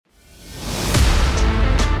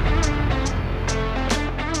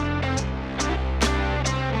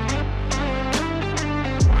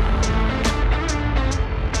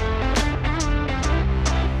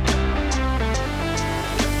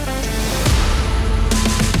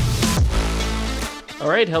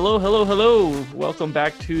right, hello, hello, hello. Welcome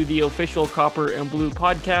back to the official Copper and Blue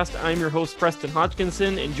podcast. I'm your host, Preston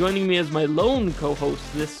Hodgkinson, and joining me as my lone co-host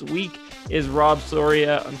this week is Rob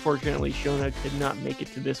Soria. Unfortunately, Shona could not make it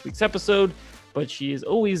to this week's episode, but she is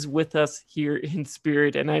always with us here in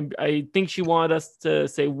spirit, and I think she wanted us to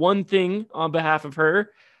say one thing on behalf of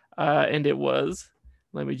her, and it was,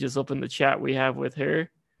 let me just open the chat we have with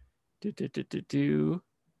her.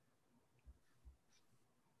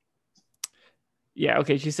 Yeah,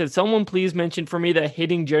 okay. She said, someone please mention for me that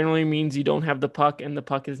hitting generally means you don't have the puck and the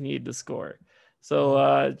puck is needed to score.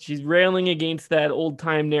 So she's railing against that old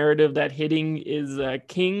time narrative that hitting is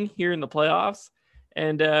king here in the playoffs.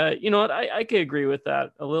 And you know what? I could agree with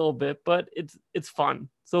that a little bit, but it's fun.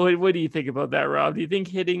 So what do you think about that, Rob? Do you think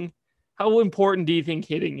hitting, how important do you think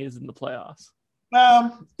hitting is in the playoffs?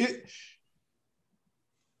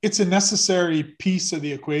 It's a necessary piece of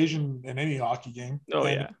the equation in any hockey game. Oh,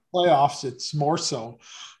 and yeah. Playoffs, it's more so.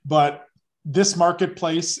 But this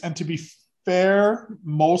marketplace, and to be fair,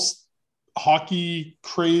 most hockey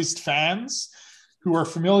crazed fans who are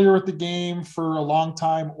familiar with the game for a long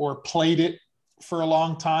time or played it for a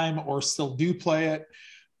long time or still do play it,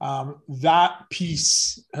 that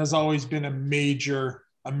piece has always been a major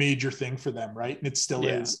thing for them, right? And it still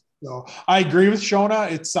is. So I agree with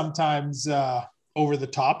Shona. It's sometimes over the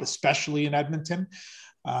top, especially in Edmonton,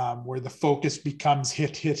 where the focus becomes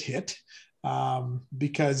hit.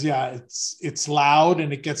 Because it's loud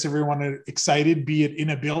and it gets everyone excited, be it in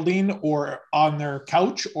a building or on their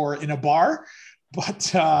couch or in a bar. But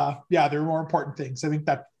there are more important things. I think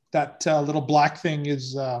that little black thing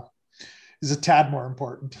is a tad more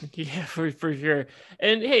important. Yeah, for sure.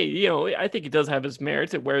 And hey, you know, I think it does have its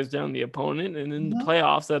merits. It wears down the opponent, and in the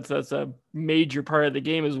playoffs, that's a major part of the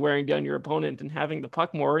game, is wearing down your opponent and having the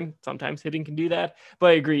puck more. And sometimes hitting can do that. But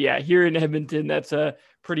I agree. Yeah, here in Edmonton, that's a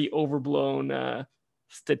pretty overblown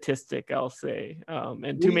statistic, I'll say.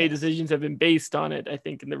 And too many decisions have been based on it, I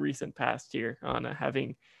think, in the recent past year, on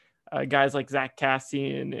having guys like Zach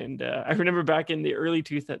Kassian. And I remember back in the early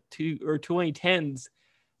 2010s,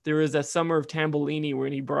 there was a summer of Tambellini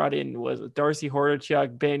when he brought in Darcy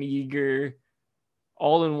Hordichuk, Ben Eager,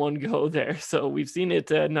 all in one go there. So we've seen it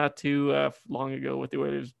not too long ago with the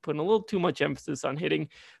Oilers putting a little too much emphasis on hitting.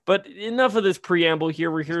 But enough of this preamble here.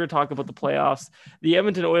 We're here to talk about the playoffs. The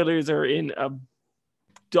Edmonton Oilers are in a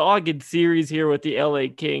dogged series here with the LA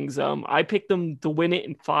Kings. I picked them to win it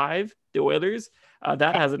in 5, the Oilers.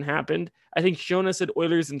 That hasn't happened. I think Shona said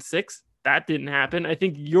Oilers in 6. That didn't happen. I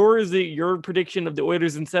think your prediction of the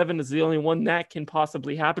Oilers in 7 is the only one that can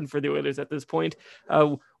possibly happen for the Oilers at this point.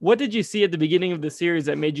 What did you see at the beginning of the series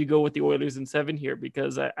that made you go with the Oilers in 7 here?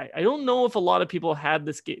 Because I don't know if a lot of people had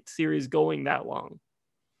this series going that long.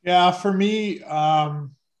 Yeah, for me,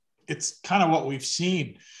 it's kind of what we've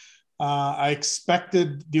seen. I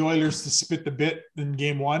expected the Oilers to spit the bit in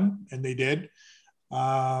game 1, and they did.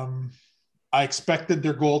 I expected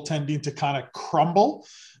their goaltending to kind of crumble.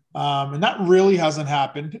 And that really hasn't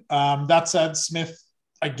happened. That said, Smith,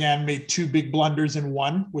 again, made 2 big blunders in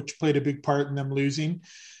 1, which played a big part in them losing.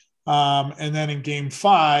 And then in game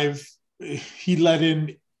 5, he let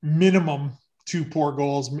in minimum 2 poor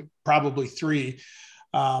goals, probably 3.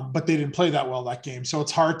 But they didn't play that well that game. So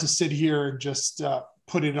it's hard to sit here and just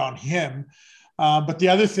put it on him. But the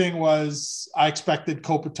other thing was I expected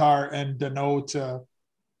Kopitar and Danault to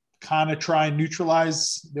kind of try and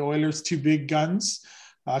neutralize the Oilers' 2 big guns.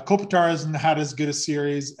 Kopitar hasn't had as good a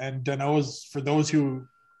series, and Danault is, for those who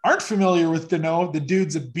aren't familiar with Danault, the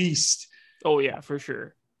dude's a beast. Oh yeah, for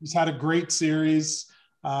sure. He's had a great series.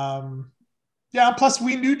 Plus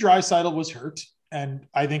we knew Draisaitl was hurt, and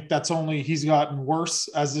I think he's gotten worse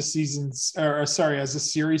as the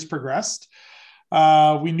series progressed.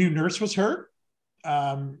 We knew Nurse was hurt.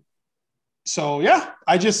 I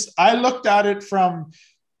looked at it from,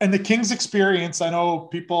 and the Kings experience, I know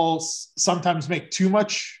people sometimes make too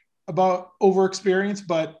much about over experience,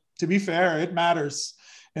 but to be fair, it matters.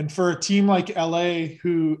 And for a team like LA,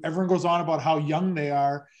 who everyone goes on about how young they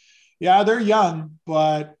are, yeah, they're young,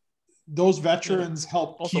 but those veterans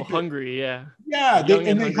help also keep hungry. Yeah.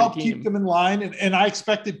 They help keep them in line. And I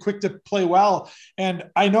expected Quick to play well. And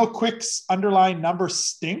I know Quick's underlying numbers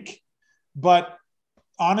stink, but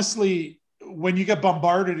honestly, when you get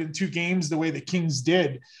bombarded in 2 games the way the Kings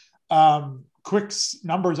did, Quick's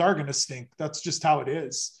numbers are going to stink. That's just how it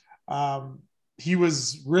is. He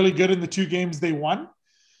was really good in the 2 games they won.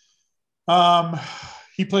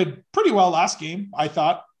 He played pretty well last game, I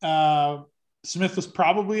thought. Smith was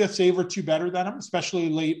probably a save or 2 better than him, especially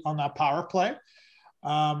late on that power play.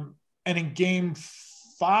 And in game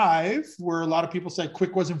 5, where a lot of people said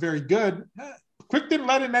Quick wasn't very good, Quick didn't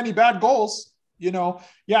let in any bad goals.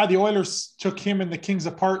 Yeah, the Oilers took him and the Kings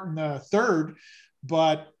apart in the third,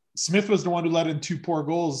 but Smith was the one who let in 2 poor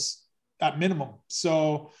goals at minimum.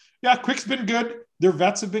 So yeah, Quick's been good. Their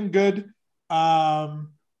vets have been good.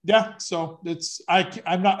 Yeah, so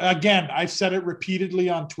I'm not, again, I've said it repeatedly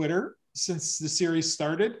on Twitter since the series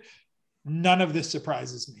started. None of this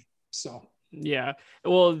surprises me. So yeah,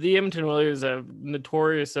 well, the Edmonton Oilers are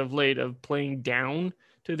notorious of late of playing down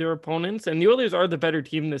to their opponents, and the Oilers are the better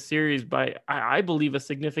team in the series by, I believe, a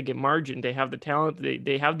significant margin. They have the talent,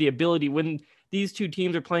 they have the ability. When these two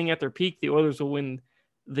teams are playing at their peak, the Oilers will win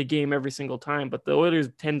the game every single time, but the Oilers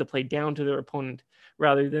tend to play down to their opponent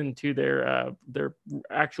rather than to their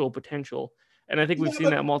actual potential. And I think we've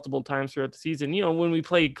seen that multiple times throughout the season. When we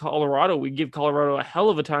play Colorado, we give Colorado a hell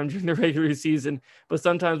of a time during the regular season, but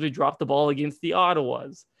sometimes we drop the ball against the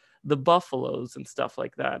Ottawas, the Buffaloes, and stuff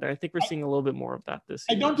like that. And I think we're seeing a little bit more of that this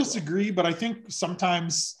year. I don't disagree, but I think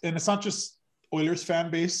sometimes, and it's not just Oilers fan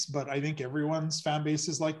base, but I think everyone's fan base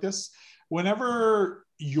is like this. Whenever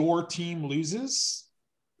your team loses,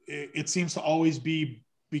 it seems to always be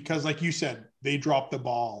because, like you said, they dropped the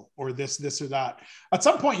ball or this or that. At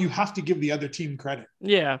some point, you have to give the other team credit.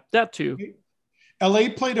 Yeah, that too. LA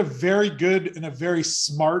played a very good and a very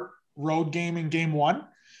smart road game in game 1.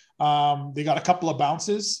 They got a couple of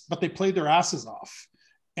bounces, but they played their asses off.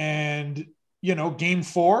 And, game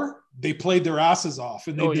 4, they played their asses off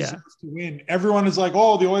and they deserved to win. Everyone is like,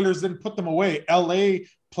 oh, the Oilers didn't put them away. LA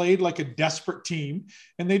played like a desperate team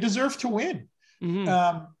and they deserve to win.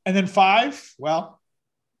 Mm-hmm. And then 5, well,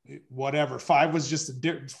 whatever. 5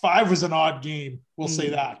 was an odd game. We'll say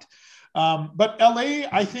that. But LA,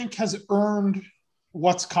 I think, has earned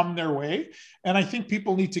what's come their way. And I think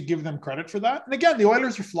people need to give them credit for that. And again, the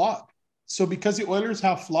Oilers are flawed. So because the Oilers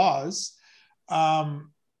have flaws,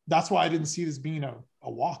 that's why I didn't see this being a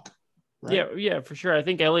walk. Right? Yeah, for sure. I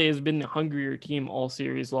think LA has been the hungrier team all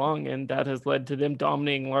series long, and that has led to them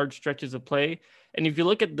dominating large stretches of play. And if you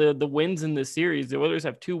look at the wins in this series, the Oilers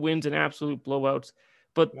have 2 wins in absolute blowouts.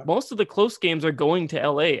 But most of the close games are going to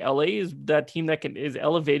LA. LA is that team that is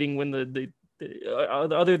elevating when the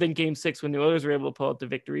other than game 6, when the Oilers were able to pull out the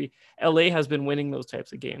victory. LA has been winning those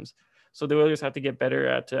types of games. So the Oilers have to get better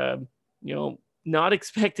at, not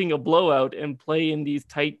expecting a blowout and play in these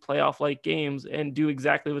tight playoff-like games and do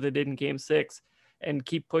exactly what they did in game 6 and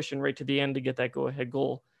keep pushing right to the end to get that go-ahead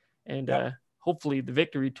goal. And hopefully the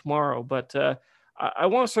victory tomorrow. But I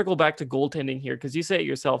want to circle back to goaltending here because you say it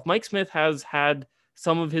yourself. Mike Smith has had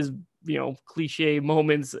some of his, cliche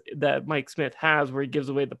moments that Mike Smith has where he gives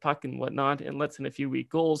away the puck and whatnot and lets in a few weak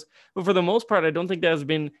goals. But for the most part, I don't think that has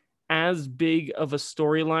been as big of a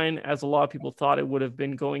storyline as a lot of people thought it would have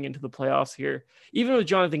been going into the playoffs here. Even with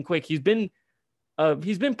Jonathan Quick, he's been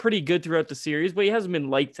pretty good throughout the series, but he hasn't been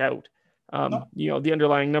lights out. The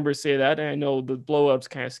underlying numbers say that, and I know the blowups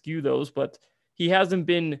kind of skew those, but he hasn't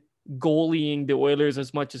been goalieing the Oilers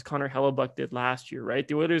as much as Connor Hellebuck did last year, right?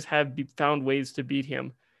 The Oilers have found ways to beat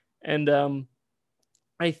him. And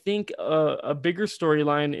I think a bigger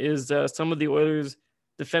storyline is some of the Oilers'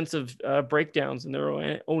 defensive breakdowns in their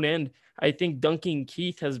own end. I think Duncan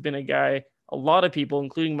Keith has been a guy a lot of people,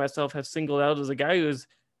 including myself, have singled out as a guy who's,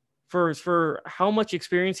 for how much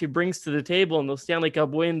experience he brings to the table in those Stanley Cup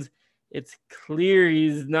wins, it's clear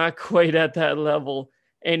he's not quite at that level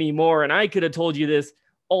anymore. And I could have told you this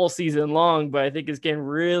all season long, but I think it's getting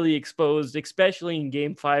really exposed, especially in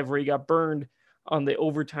game 5 where he got burned on the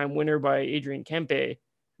overtime winner by Adrian Kempe,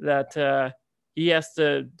 that he has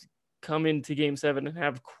to come into game 7 and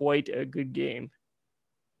have quite a good game.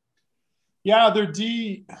 Yeah, their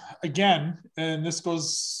D, again, and this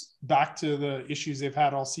goes back to the issues they've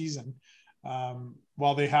had all season.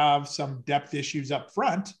 While they have some depth issues up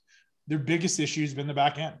front, their biggest issue has been the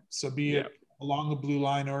back end. So be it along the blue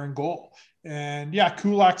line or in goal. And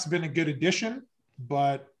Kulak's been a good addition,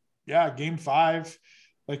 but game 5,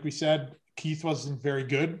 like we said, Keith wasn't very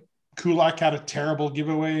good. Kulak had a terrible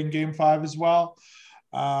giveaway in game 5 as well.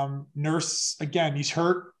 Nurse, again, he's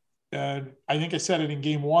hurt. I think I said it in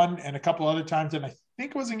game 1 and a couple other times, and I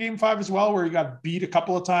think it was in game 5 as well, where he got beat a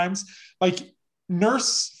couple of times. Like,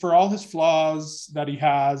 Nurse, for all his flaws that he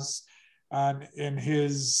has and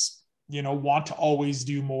his, want to always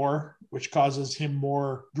do more, which causes him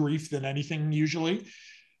more grief than anything usually.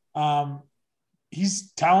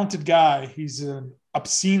 He's a talented guy. He's an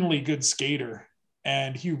obscenely good skater,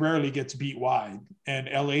 and he rarely gets beat wide. And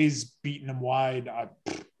LA's beaten him wide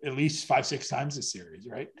at least 5-6 times this series,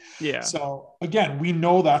 right? Yeah. So again, we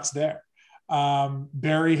know that's there.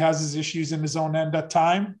 Barry has his issues in his own end at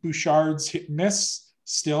time. Bouchard's hit and miss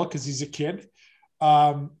still because he's a kid.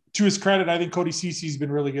 To his credit, I think Cody Cece's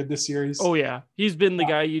been really good this series. Oh, yeah. He's been the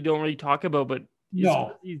guy you don't really talk about, but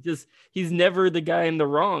No. He's never the guy in the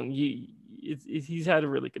wrong. He's had a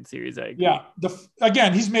really good series. I agree. Yeah.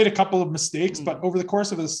 Again, he's made a couple of mistakes, but over the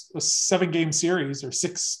course of a 7-game series or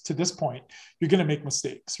 6 to this point, you're going to make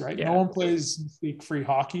mistakes, right? Yeah. No one plays mistake-free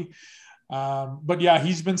hockey. But yeah,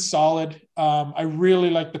 he's been solid. I really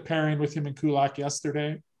like the pairing with him and Kulak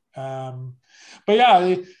yesterday. But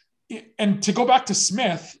yeah, and to go back to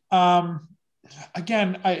Smith,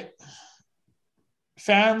 again,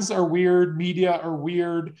 fans are weird, media are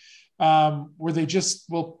weird, where they just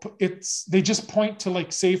point to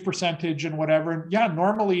like save percentage and whatever. And yeah,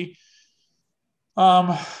 normally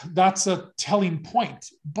that's a telling point.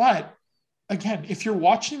 But again, if you're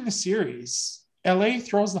watching the series, LA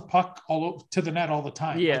throws the puck all to the net all the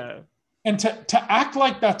time. Yeah. And to act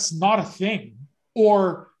like that's not a thing,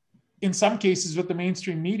 or in some cases with the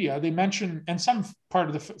mainstream media, they mention, and some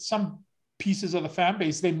pieces of the fan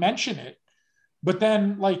base, they mention it, but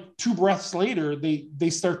then like 2 breaths later, they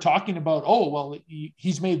start talking about, oh, well,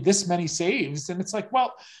 he's made this many saves. And it's like,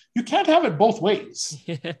 well, you can't have it both ways.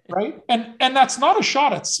 Right. And that's not a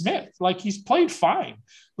shot at Smith. Like, he's played fine.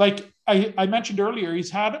 Like I mentioned earlier, he's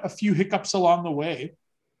had a few hiccups along the way.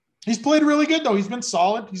 He's played really good, though. He's been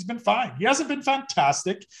solid. He's been fine. He hasn't been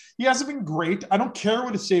fantastic. He hasn't been great. I don't care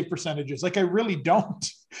what his save percentage is. Like, I really don't.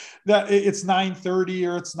 That it's 930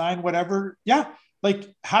 or it's 9 whatever. Yeah, like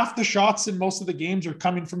half the shots in most of the games are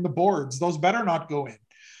coming from the boards. Those better not go in.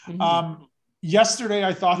 Mm-hmm. Yesterday,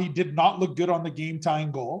 I thought he did not look good on the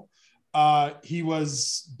game-tying goal. He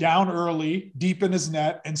was down early, deep in his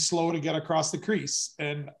net, and slow to get across the crease.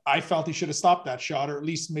 And I felt he should have stopped that shot, or at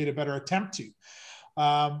least made a better attempt to.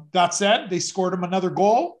 That said, they scored him another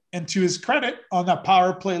goal. And to his credit, on that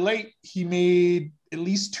power play late, he made at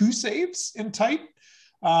least 2 saves in tight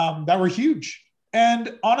that were huge.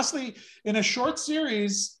 And honestly, in a short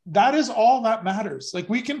series, that is all that matters. Like,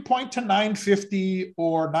 we can point to 950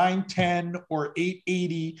 or 910 or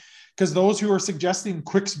 880, because those who are suggesting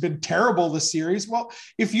Quick's been terrible this series. Well,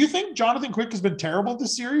 if you think Jonathan Quick has been terrible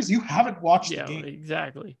this series, you haven't watched the game.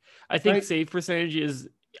 Exactly. I think save percentage is,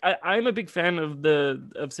 I'm a big fan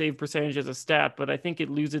of save percentage as a stat, but I think it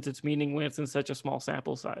loses its meaning when it's in such a small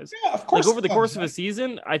sample size. Yeah, of course. Like, over the course of a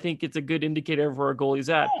season, I think it's a good indicator of where a goalie's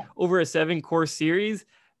at. Yeah. Over a 7-game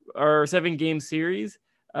series,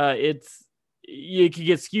 it could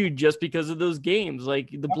get skewed just because of those games, like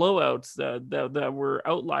the blowouts that were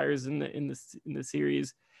outliers in the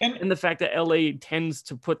series. And the fact that LA tends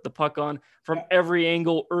to put the puck on from every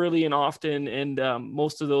angle early and often, and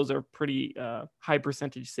most of those are pretty high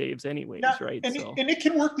percentage saves anyways, right? And it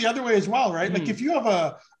can work the other way as well, right? Like, if you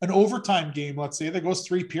have an overtime game, let's say, that goes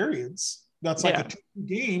 3 periods, that's like a 2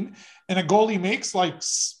 game, and a goalie makes like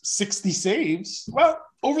 60 saves. Well,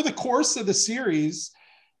 over the course of the series,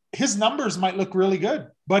 his numbers might look really good,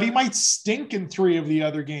 but he might stink in 3 of the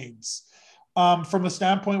other games. From the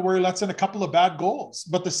standpoint where he lets in a couple of bad goals,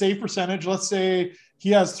 but the save percentage, let's say he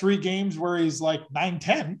has 3 games where he's like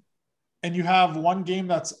 910, and you have 1 game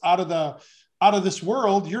that's out of this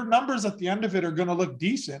world, your numbers at the end of it are going to look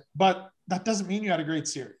decent, but that doesn't mean you had a great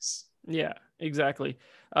series. Yeah, exactly.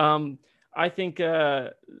 I think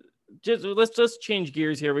let's just change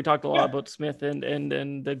gears here. We talked a lot about Smith and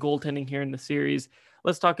the goaltending here in the series.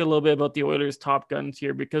 Let's talk a little bit about the Oilers' top guns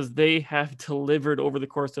here, because they have delivered over the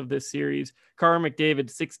course of this series. Connor McDavid,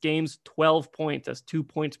 6 games, 12 points. That's 2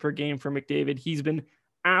 points per game for McDavid. He's been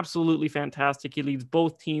absolutely fantastic. He leads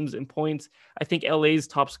both teams in points. I think LA's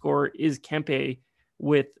top scorer is Kempe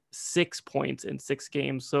with 6 points in 6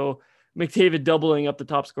 games. So McDavid doubling up the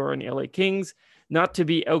top scorer in the LA Kings. Not to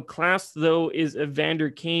be outclassed, though, is Evander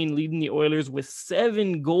Kane leading the Oilers with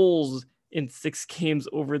 7 goals in 6 games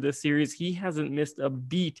over this series. He hasn't missed a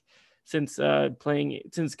beat since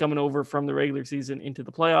coming over from the regular season into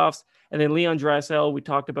the playoffs. And then Leon Draisaitl, we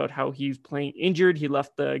talked about how he's playing injured. He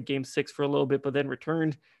left the game 6 for a little bit, but then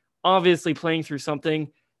returned. Obviously playing through something.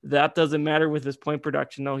 That doesn't matter with his point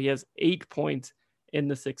production, though. He has 8 points in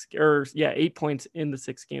the 8 points in the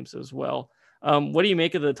 6 games as well. What do you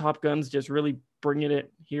make of the top guns just really bringing it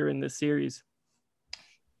here in this series?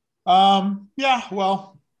 Yeah,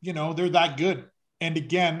 well, they're that good. And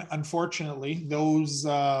again, unfortunately, those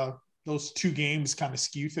 2 games kind of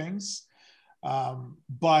skew things.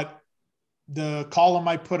 But the column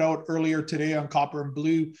I put out earlier today on Copper and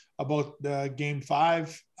Blue about the game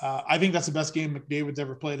 5, I think that's the best game McDavid's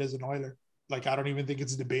ever played as an Oiler. Like, I don't even think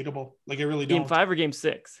it's debatable. Like, I really don't. Game 5 or game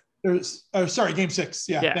 6? Game 6.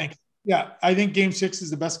 Yeah, thanks. Yeah, I think game 6 is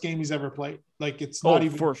the best game he's ever played. Like, it's not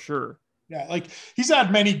even for sure. Yeah, like, he's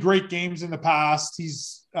had many great games in the past.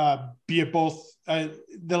 He's be it both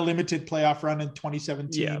the limited playoff run in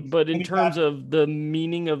 2017. Yeah, but in terms of the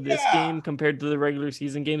meaning of this game compared to the regular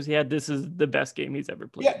season games he had, this is the best game he's ever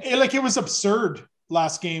played. Yeah, it was absurd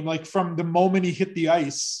last game. Like from the moment he hit the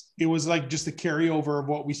ice, it was like just a carryover of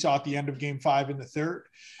what we saw at the end of game 5 in the third.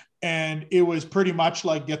 And it was pretty much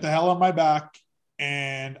like, get the hell on my back,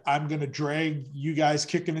 and I'm going to drag you guys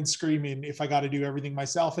kicking and screaming if I got to do everything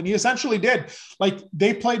myself. And he essentially did. Like,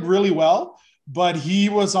 they played really well, but he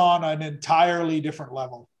was on an entirely different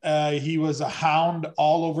level. He was a hound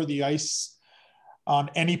all over the ice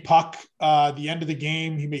on any puck. The end of the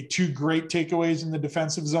game, he made 2 great takeaways in the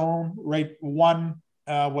defensive zone, right? One,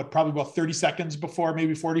 probably about 30 seconds before,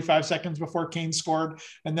 maybe 45 seconds before Kane scored,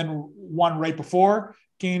 and then one right before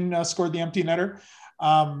Kane scored the empty netter.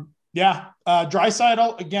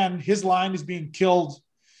 Draisaitl, again, his line is being killed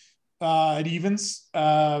at evens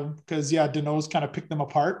because Danault's kind of picked them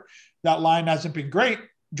apart. That line hasn't been great.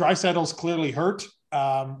 Draisaitl's clearly hurt,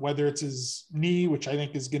 whether it's his knee, which I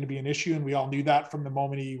think is going to be an issue, and we all knew that from the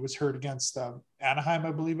moment he was hurt against Anaheim,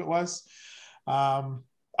 I believe it was.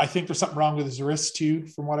 I think there's something wrong with his wrist too,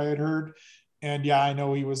 from what I had heard. And yeah, I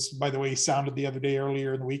know he was, by the way, he sounded the other day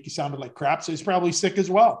earlier in the week, he sounded like crap. So he's probably sick as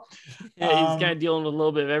well. Yeah, he's kind of dealing with a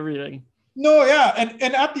little bit of everything. No, yeah.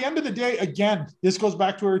 And at the end of the day, again, this goes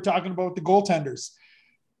back to what we were talking about the goaltenders.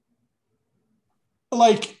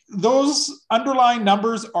 Like, those underlying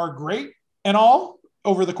numbers are great and all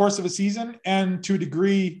over the course of a season and to a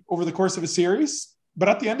degree over the course of a series. But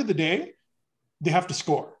at the end of the day, they have to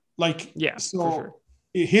score. Like, yeah, so for sure.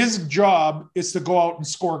 His job is to go out and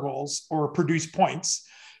score goals or produce points,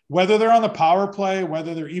 whether they're on the power play,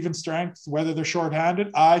 whether they're even strength, whether they're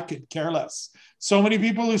shorthanded. I could care less. So many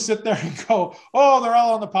people who sit there and go, oh, they're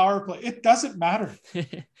all on the power play. It doesn't matter.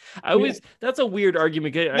 That's a weird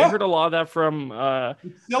argument. I heard a lot of that from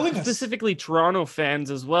specifically Toronto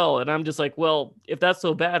fans as well. And I'm just like, well, if that's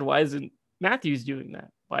so bad, why isn't Matthews doing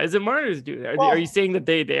that? Why isn't Marner's doing that? Are you saying that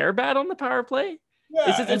they are bad on the power play?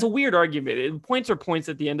 Yeah, it's a weird argument. Points are points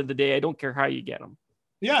at the end of the day. I don't care how you get them.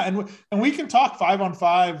 Yeah, and we can talk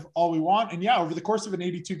 5-on-5 all we want, and over the course of an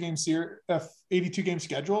 82 game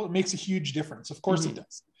schedule, it makes a huge difference. Of course it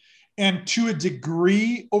does, and to a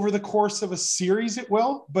degree, over the course of a series, it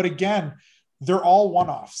will. But again, they're all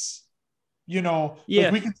one-offs. Like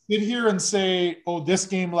we can sit here and say, "Oh, this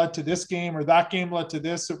game led to this game, or that game led to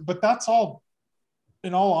this," but that's all.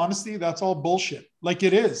 In all honesty, that's all bullshit. Like,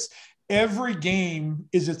 it is. Every game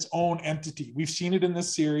is its own entity. We've seen it in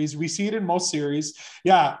this series. We see it in most series.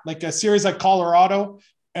 Yeah, like a series like Colorado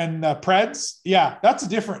and Preds. Yeah, that's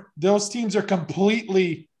different. Those teams are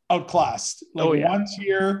completely outclassed. Like, one's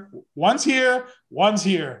here, one's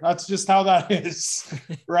here. That's just how that is,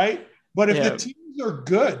 right? But if the teams are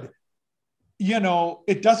good,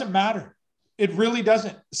 it doesn't matter. It really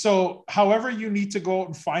doesn't. So however you need to go out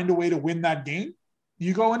and find a way to win that game,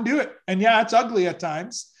 you go and do it. And it's ugly at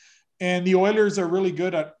times. And the Oilers are really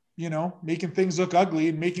good at, making things look ugly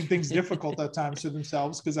and making things difficult at times for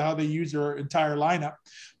themselves because of how they use their entire lineup.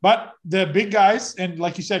 But the big guys, and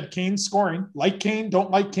like you said, Kane scoring, like Kane, don't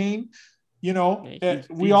like Kane, we all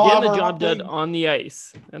have the job done on the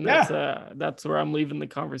ice. And that's where I'm leaving the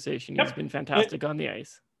conversation. He's been fantastic on the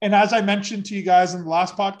ice. And as I mentioned to you guys in the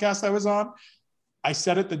last podcast I was on, I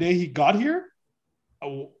said it the day he got here,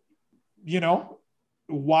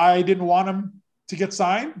 why I didn't want him to get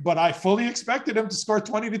signed, but I fully expected him to score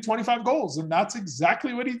 20 to 25 goals. And that's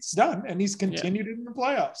exactly what he's done. And he's continued in the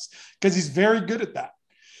playoffs because he's very good at that.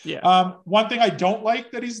 Yeah. One thing I don't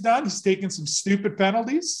like that he's done, he's taken some stupid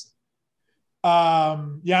penalties.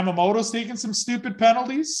 Yamamoto's taken some stupid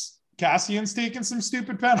penalties. Cassian's taken some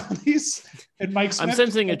stupid penalties. And Mike Smith. I'm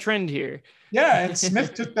sensing a trend here. Yeah. And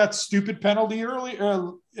Smith took that stupid penalty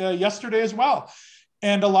yesterday as well.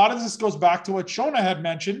 And a lot of this goes back to what Shona had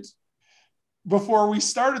mentioned before we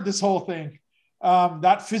started this whole thing.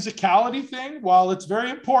 That physicality thing, while it's very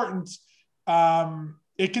important,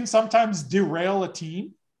 it can sometimes derail a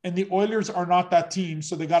team, and the Oilers are not that team.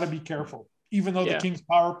 So they got to be careful, even though the Kings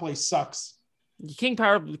power play sucks.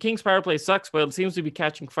 The Kings power play sucks, but it seems to be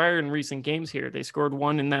catching fire in recent games here. They scored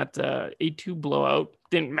one in that 8-2 blowout.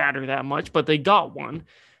 Didn't matter that much, but they got one.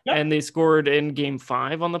 Yep. And they scored in game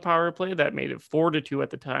 5 on the power play. That made it 4-2 at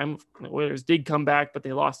the time. The Oilers did come back, but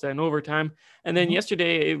they lost that in overtime. And then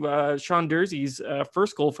yesterday, Sean Durzee's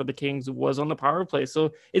first goal for the Kings was on the power play.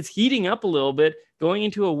 So it's heating up a little bit. Going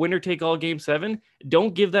into a winner-take-all game 7,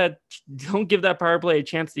 don't give that power play a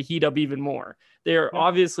chance to heat up even more. They're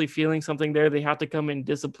obviously feeling something there. They have to come in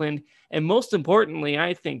disciplined. And most importantly,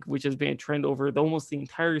 I think, which has been a trend over almost the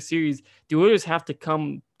entire series, the Oilers have to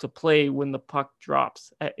come to play when the puck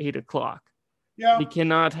drops at 8 o'clock. Yeah. They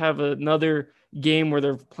cannot have another game where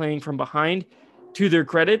they're playing from behind. To their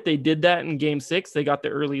credit, they did that in game 6. They got the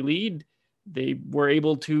early lead. They were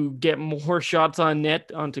able to get more shots on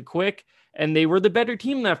net onto Quick, and they were the better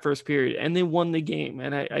team that first period, and they won the game.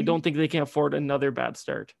 And I don't think they can afford another bad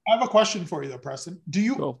start. I have a question for you, though, Preston. Do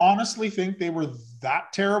you honestly think they were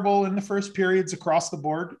that terrible in the first periods across the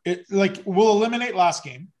board? We'll eliminate last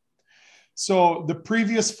game. So the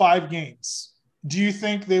previous 5 games, do you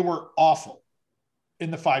think they were awful in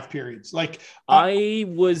the 5 periods? I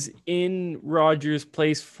was in Rogers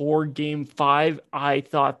Place for game 5. I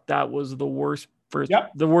thought that was the worst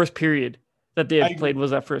the worst period that they had played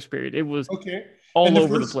was that first period. It was all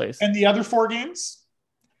over the place. And the other 4 games?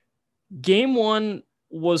 Game 1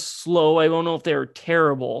 was slow. I don't know if they were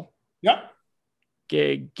terrible. Yep.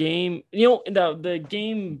 Okay, the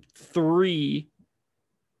game 3,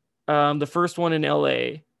 the first one in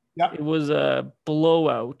LA, it was a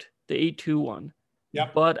blowout, the 8-2 one.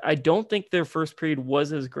 Yep. But I don't think their first period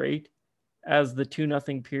was as great as the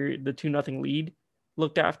 2-0 period, the 2-0 lead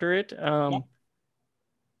looked after it.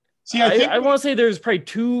 See, I want to say there's probably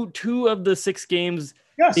two of the 6 games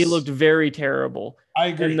they looked very terrible. I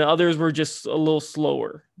agree. And the others were just a little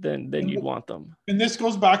slower than you'd want them. And this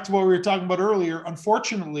goes back to what we were talking about earlier.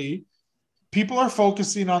 Unfortunately, people are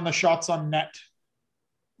focusing on the shots on net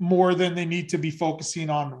more than they need to be focusing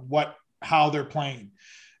on how they're playing.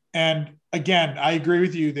 And again, I agree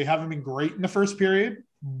with you. They haven't been great in the first period,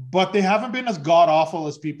 but they haven't been as god awful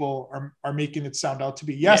as people are making it sound out to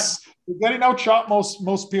be. Yes, they're getting outshot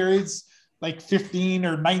most periods, like 15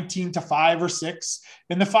 or 19 to 5 or 6.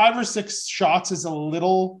 And the 5 or 6 shots is a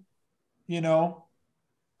little,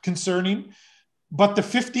 concerning. But the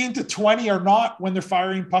 15 to 20 are not when they're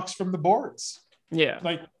firing pucks from the boards. Yeah.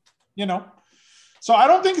 So I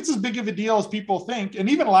don't think it's as big of a deal as people think. And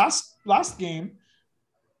even last game,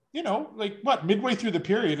 midway through the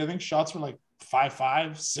period, I think shots were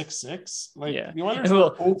 5-5,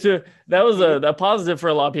 6-6. That was a positive for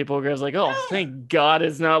a lot of people because thank God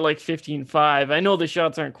it's not 15-5. I know the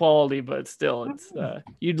shots aren't quality, but still, it's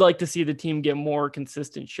you'd like to see the team get more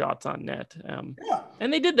consistent shots on net. And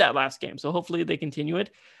they did that last game, so hopefully they continue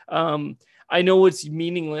it. I know it's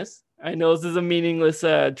meaningless. I know this is a meaningless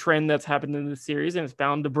trend that's happened in this series, and it's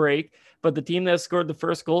bound to break. But the team that scored the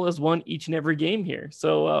first goal has won each and every game here.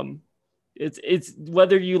 So it's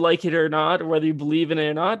whether you like it or not, or whether you believe in it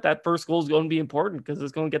or not, that first goal is going to be important because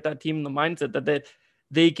it's going to get that team in the mindset that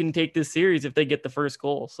they can take this series if they get the first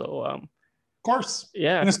goal. So of course,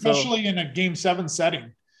 yeah, and especially in a game 7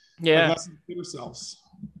 setting. Let's get ourselves.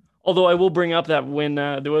 Although I will bring up that when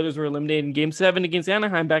the Oilers were eliminated in game 7 against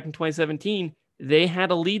Anaheim back in 2017. They had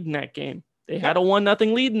a lead in that game. They had a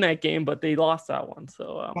 1-0 lead in that game, but they lost that one.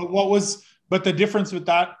 So, but the difference with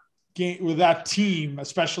that game, with that team,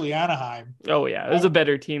 especially Anaheim? Oh yeah, it was a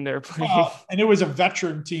better team they were playing, and it was a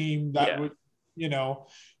veteran team that would,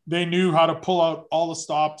 they knew how to pull out all the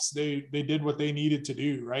stops. They did what they needed to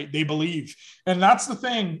do, right? They believe, and that's the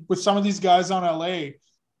thing with some of these guys on LA.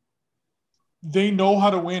 They know how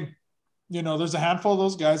to win. There's a handful of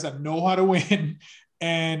those guys that know how to win.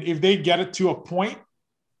 And if they get it to a point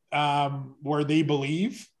where they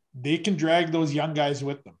believe, they can drag those young guys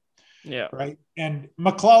with them. Yeah. Right. And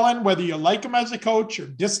McLellan, whether you like him as a coach or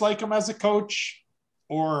dislike him as a coach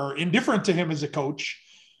or indifferent to him as a coach,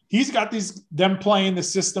 he's got them playing the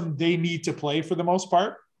system they need to play for the most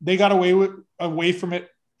part. They got away from it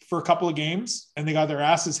for a couple of games and they got their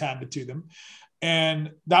asses handed to them.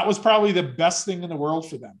 And that was probably the best thing in the world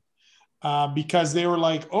for them. Because they were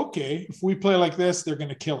like, okay, if we play like this, they're going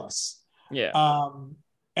to kill us. Yeah.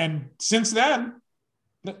 And since then,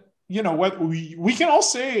 what we can all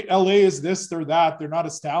say LA is this, they're that, they're not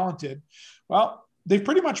as talented. Well, they've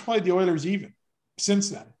pretty much played the Oilers even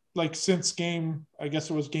since then, since game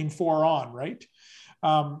 4 on, right?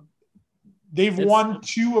 They've won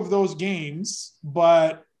 2 of those games,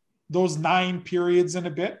 but those 9 periods and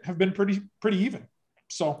a bit have been pretty even.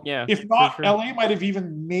 So if not, sure. LA might have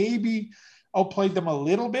even maybe outplayed them a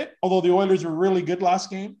little bit, although the Oilers were really good last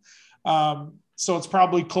game. So it's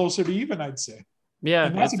probably closer to even, I'd say. Yeah.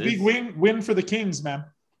 And that's a big win for the Kings, man.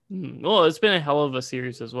 Well, it's been a hell of a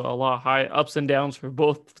series as well. A lot of high ups and downs for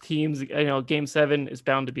both teams. Game 7 is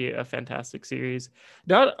bound to be a fantastic series.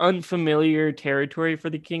 Not unfamiliar territory for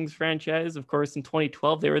the Kings franchise. Of course, in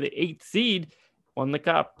 2012, they were the 8th seed. Won the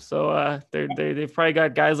cup. So they've probably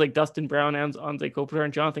got guys like Dustin Brown, Anze Kopitar,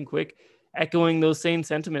 and Jonathan Quick echoing those same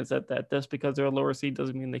sentiments that just because they're a lower seed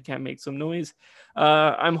doesn't mean they can't make some noise.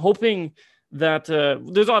 I'm hoping that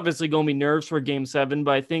there's obviously going to be nerves for game 7,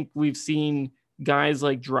 but I think we've seen guys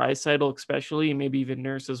like Draisaitl especially, and maybe even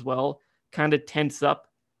Nurse as well, kind of tense up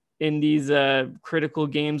in these critical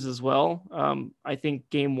games as well. I think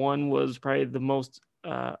game one was probably the most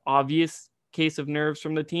obvious case of nerves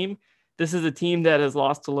from the team. This is a team that has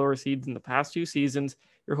lost to lower seeds in the past 2 seasons.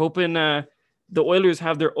 You're hoping the Oilers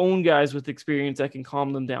have their own guys with experience that can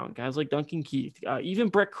calm them down. Guys like Duncan Keith, even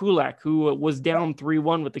Brett Kulak, who was down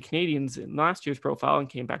 3-1 with the Canadians in last year's profile and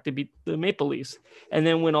came back to beat the Maple Leafs and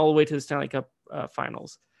then went all the way to the Stanley Cup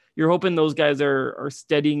finals. You're hoping those guys are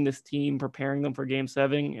steadying this team, preparing them for game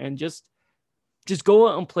 7, and just go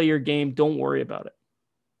out and play your game. Don't worry about it.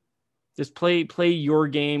 Just play your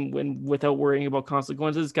game without worrying about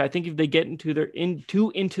consequences. I think if they get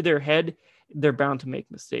into their head, they're bound to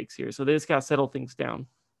make mistakes here. So they just got to settle things down.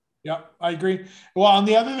 Yeah, I agree. Well, on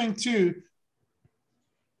the other thing too,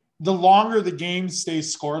 the longer the game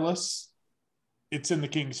stays scoreless, it's in the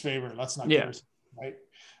Kings' favor. Let's not get ourselves, right?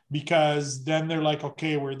 Because then they're like,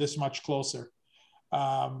 okay, we're this much closer.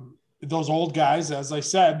 Those old guys, as I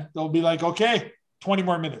said, they'll be like, okay, 20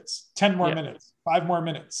 more minutes, 10 more minutes, 5 more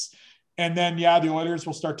minutes. And then, the Oilers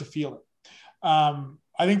will start to feel it.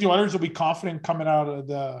 I think the Oilers will be confident coming out of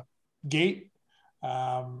the gate.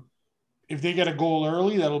 If they get a goal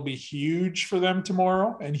early, that'll be huge for them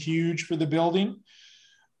tomorrow and huge for the building.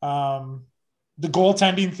 The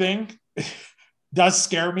goaltending thing does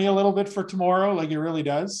scare me a little bit for tomorrow. Like, it really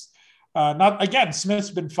does.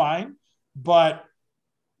 Smith's been fine, but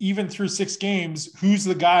even through 6 games, who's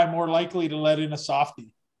the guy more likely to let in a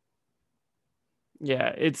softie?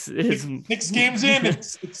 Yeah, it's 6 games in,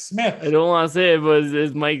 it's Smith. I don't want to say it, but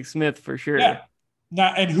it's Mike Smith for sure. Yeah.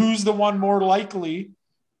 Now, and who's the one more likely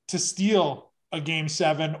to steal a game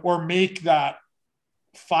 7 or make that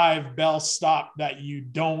 5 bell stop that you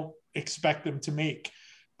don't expect them to make?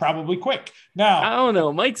 Probably Quick. Now, I don't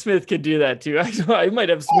know. Mike Smith could do that too. I might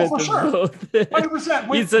have Smith as both.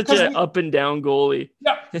 100%. He's such an up and down goalie.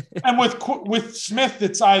 Yeah, and with Smith,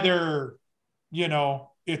 it's either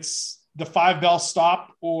it's the 5 bell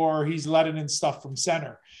stop or he's letting in stuff from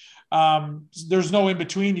center. There's no in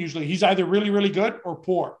between usually. He's either really, really good or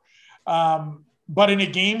poor. But in a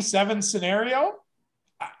game 7 scenario,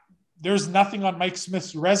 there's nothing on Mike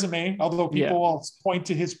Smith's resume, although people will point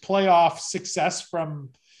to his playoff success from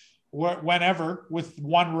whenever with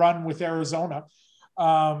 1 run with Arizona.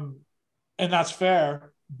 And that's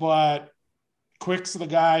fair. But Quick's the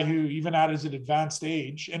guy who, even at his advanced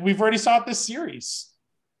age, and we've already saw it this series.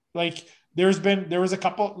 Like, there was a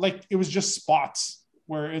couple, like, it was just spots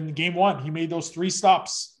where in game 1, he made those 3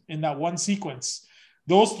 stops in that one sequence.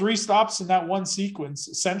 Those 3 stops in that one sequence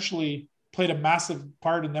essentially played a massive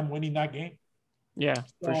part in them winning that game. Yeah,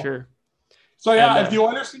 for sure. So, if the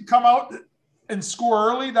Oilers can come out and score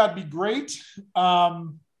early, that'd be great.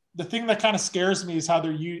 The thing that kind of scares me is how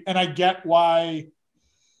and I get why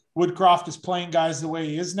Woodcroft is playing guys the way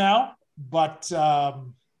he is now, but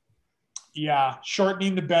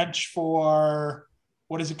shortening the bench for,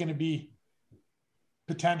 what is it going to be?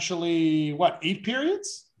 Potentially, 8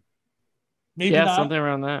 periods? Maybe 9, something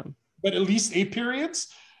around that. But at least 8 periods.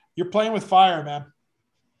 You're playing with fire, man.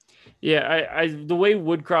 Yeah, I the way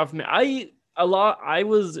Woodcroft, I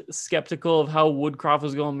was skeptical of how Woodcroft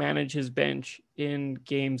was going to manage his bench in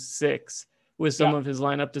game 6 with some of his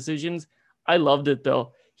lineup decisions. I loved it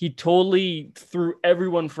though. He totally threw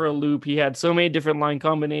everyone for a loop. He had so many different line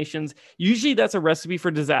combinations. Usually that's a recipe for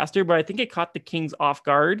disaster, but I think it caught the Kings off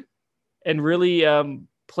guard and really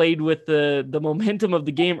played with the momentum of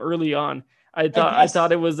the game early on. I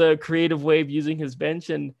thought it was a creative way of using his bench,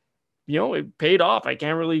 and it paid off. I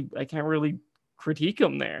can't really critique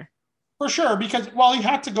him there. For sure, because he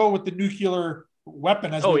had to go with the nuclear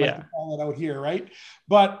weapon, as we like to call it out here, right?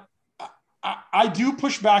 But I do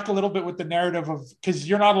push back a little bit with the narrative of, because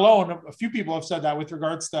you're not alone. A few people have said that with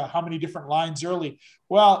regards to how many different lines early.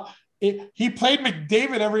 Well, he played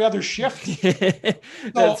McDavid every other shift.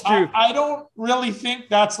 That's true. I don't really think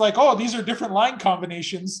that's like, these are different line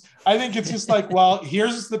combinations. I think it's just like,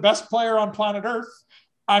 here's the best player on planet Earth.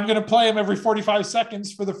 I'm going to play him every 45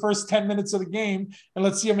 seconds for the first 10 minutes of the game, and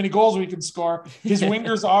let's see how many goals we can score. His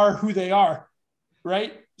wingers are who they are,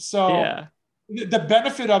 right? So the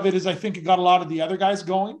benefit of it is, I think it got a lot of the other guys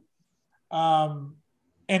going, and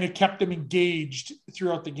it kept them engaged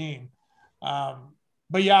throughout the game.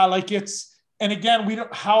 But and again,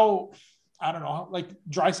 I don't know, like,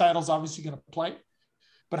 Draisaitl's obviously going to play,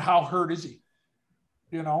 but how hurt is he?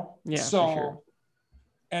 Yeah, so, for sure.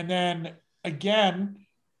 And then again,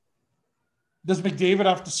 does McDavid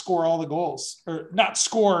have to score all the goals, or not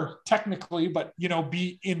score technically, but,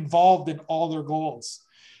 be involved in all their goals?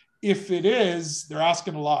 If it is, they're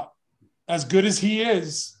asking a lot. As good as he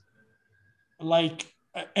is, like,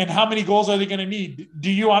 And how many goals are they going to need?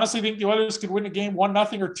 Do you honestly think the Oilers could win a game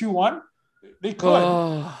 1-0 or 2-1? They could.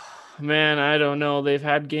 Oh man, I don't know. They've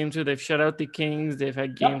had games where they've shut out the Kings. They've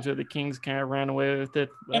had games where the Kings kind of ran away with it.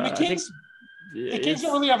 And I think the Kings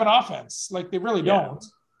don't really have an offense. Like they really don't.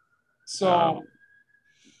 So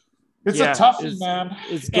it's a toughie, man.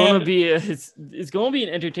 It's going to be it's going to be an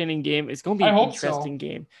entertaining game. It's going to be an interesting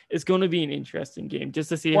game. It's going to be an interesting game just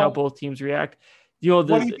to see how both teams react. What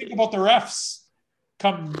do you think about the refs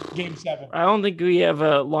come Game 7? I don't think we have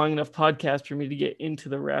a long enough podcast for me to get into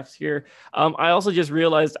the refs here. I also just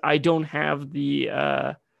realized I don't have the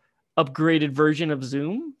upgraded version of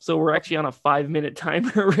Zoom, so we're actually on a 5-minute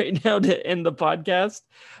timer right now to end the podcast.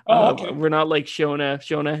 Okay. We're not like Shona.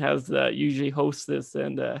 Shona has usually hosts this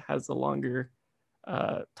and has a longer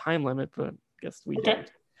time limit, but I guess we don't.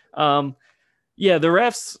 The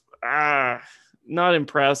refs, not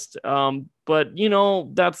impressed. But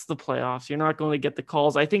that's the playoffs. You're not going to get the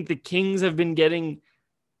calls. I think the Kings have been getting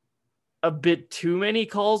a bit too many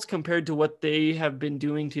calls compared to what they have been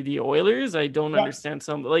doing to the Oilers. I don't understand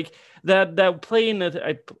some like that play in I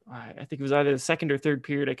think it was either the second or third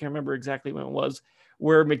period. I can't remember exactly when it was,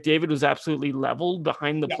 where McDavid was absolutely leveled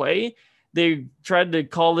behind the play. They tried to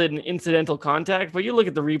call it an incidental contact, but you look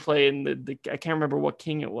at the replay and I can't remember what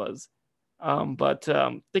King it was. But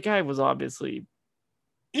the guy was obviously,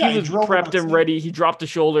 he was prepped and ready. He dropped the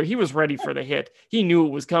shoulder. He was ready for the hit. He knew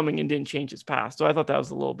it was coming and didn't change his pass. So I thought that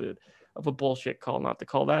was a little bit of a bullshit call not to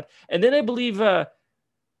call that. And then I believe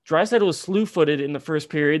Draisaitl was slew-footed in the first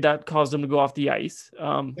period. That caused him to go off the ice.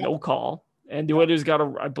 No call. And the Oilers got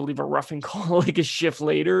I believe a roughing call like a shift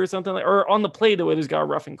later or something or on the play, the Oilers got a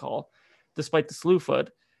roughing call despite the slew-foot.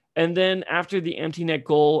 And then after the empty net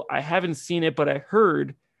goal, I haven't seen it, but I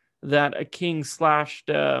heard that a King slashed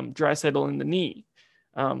Draisaitl in the knee.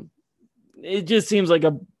 It just seems like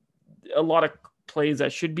a lot of plays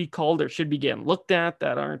that should be called or should be getting looked at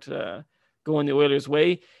that aren't going the Oilers'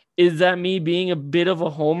 way. Is that me being a bit of a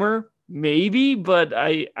homer? Maybe, but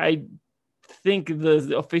I think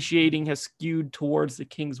the officiating has skewed towards the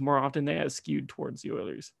Kings more often than it has skewed towards the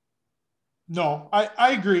Oilers. No,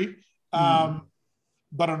 I agree.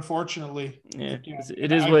 But unfortunately,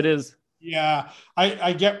 it is what it is. Yeah,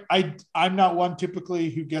 I'm not one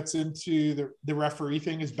typically who gets into the referee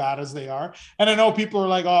thing as bad as they are. And I know people are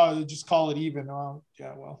like, oh, just call it even. Oh,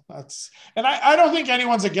 yeah, well, that's, and I don't think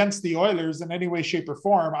anyone's against the Oilers in any way, shape, or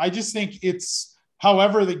form. I just think it's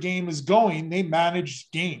however the game is going, they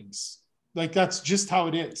manage games. Like that's just how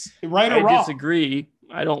it is. Right or wrong. I disagree.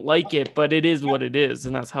 I don't like it, but it is what it is,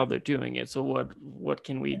 and that's how they're doing it. So what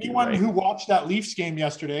can we do? Anyone who watched that Leafs game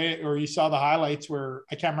yesterday, or you saw the highlights where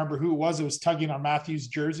I can't remember who it was tugging on Matthews'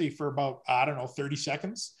 jersey for about 30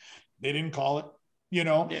 seconds. They didn't call it.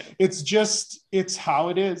 It's how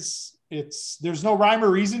it is. There's no rhyme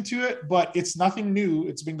or reason to it, but it's nothing new.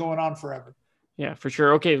 It's been going on forever. Yeah, for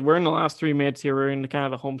sure. Okay, we're in the last 3 minutes here. We're in kind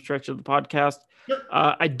of the home stretch of the podcast. Sure.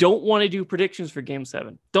 I don't want to do predictions for Game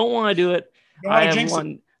 7. Don't want to do it.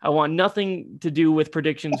 I want nothing to do with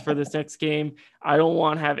predictions for this next game. I don't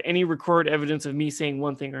want to have any record evidence of me saying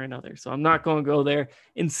one thing or another. So I'm not going to go there.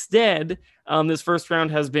 Instead, this first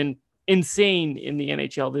round has been insane in the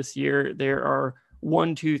NHL this year. There are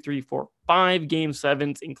 5 Game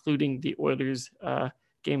 7s, including the Oilers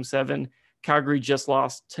Game 7. Calgary just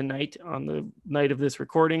lost tonight on the night of this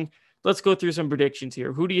recording. Let's go through some predictions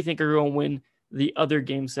here. Who do you think are going to win the other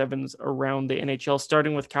Game 7s around the NHL,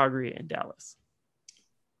 starting with Calgary and Dallas?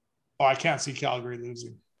 Oh, I can't see Calgary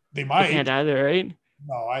losing. They might. They can't either, right?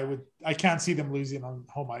 No, I can't see them losing on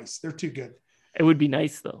home ice. They're too good. It would be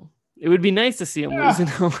nice, though. It would be nice to see them losing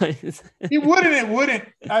home ice. It wouldn't.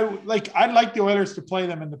 I'd like the Oilers to play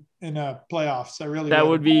them in a playoffs. I really that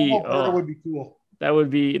would be. That would be cool. That would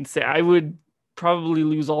be insane. I would probably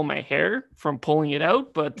lose all my hair from pulling it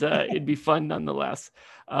out, but it'd be fun nonetheless.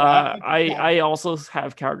 I also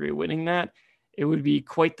have Calgary winning that. It would be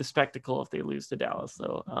quite the spectacle if they lose to Dallas.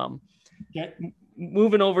 So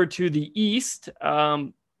moving over to the East,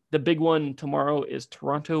 the big one tomorrow is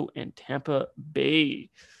Toronto and Tampa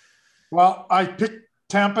Bay. Well, I picked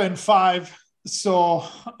Tampa in 5, so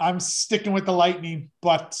I'm sticking with the Lightning,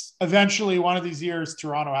 but eventually one of these years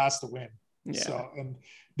Toronto has to win. Yeah. So, and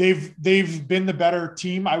they've been the better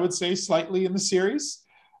team, I would say, slightly in the series.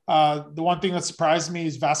 The one thing that surprised me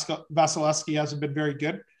is Vasilevsky hasn't been very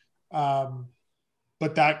good.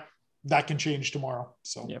 But that can change tomorrow.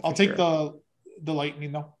 So I'll take the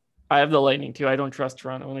Lightning though. I have the Lightning too. I don't trust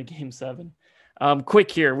Toronto in a Game 7. Quick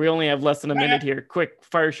here. We only have less than a minute here. Quick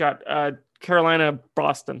fire shot. Carolina,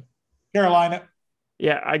 Boston. Carolina.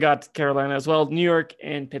 Yeah, I got Carolina as well. New York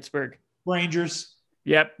and Pittsburgh. Rangers.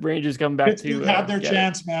 Yep, Rangers come back Pittsburgh to had their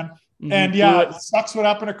chance, man. Mm-hmm. And yeah, it sucks what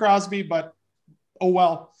happened to Crosby, but oh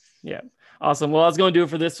well. Yeah. Awesome. Well, that's going to do it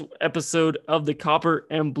for this episode of the Copper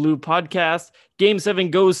and Blue podcast. Game 7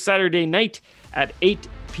 goes Saturday night at 8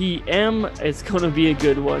 p.m. It's going to be a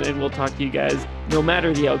good one, and we'll talk to you guys no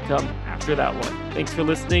matter the outcome after that one. Thanks for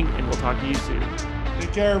listening, and we'll talk to you soon.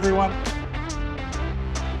 Take care, everyone.